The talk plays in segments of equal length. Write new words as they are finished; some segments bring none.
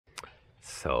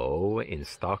So in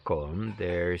Stockholm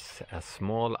there's a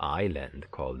small island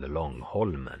called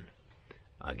Långholmen.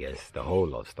 I guess the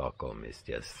whole of Stockholm is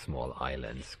just small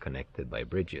islands connected by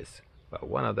bridges, but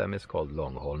one of them is called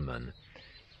Långholmen.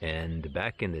 And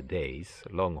back in the days,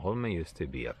 Långholmen used to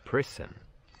be a prison.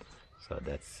 So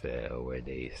that's where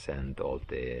they sent all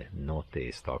the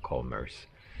naughty Stockholmers.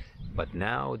 But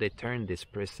now they turned this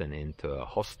prison into a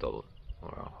hostel,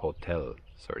 or a hotel,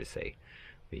 so to say,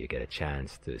 where you get a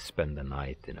chance to spend the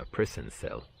night in a prison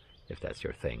cell, if that's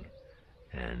your thing.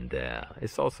 And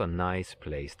it's also a nice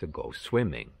place to go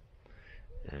swimming.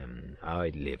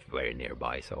 I live very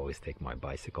nearby, so I always take my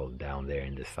bicycle down there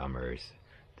in the summers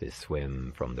to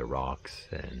swim from the rocks,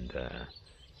 and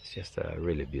it's just a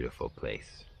really beautiful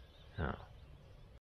place.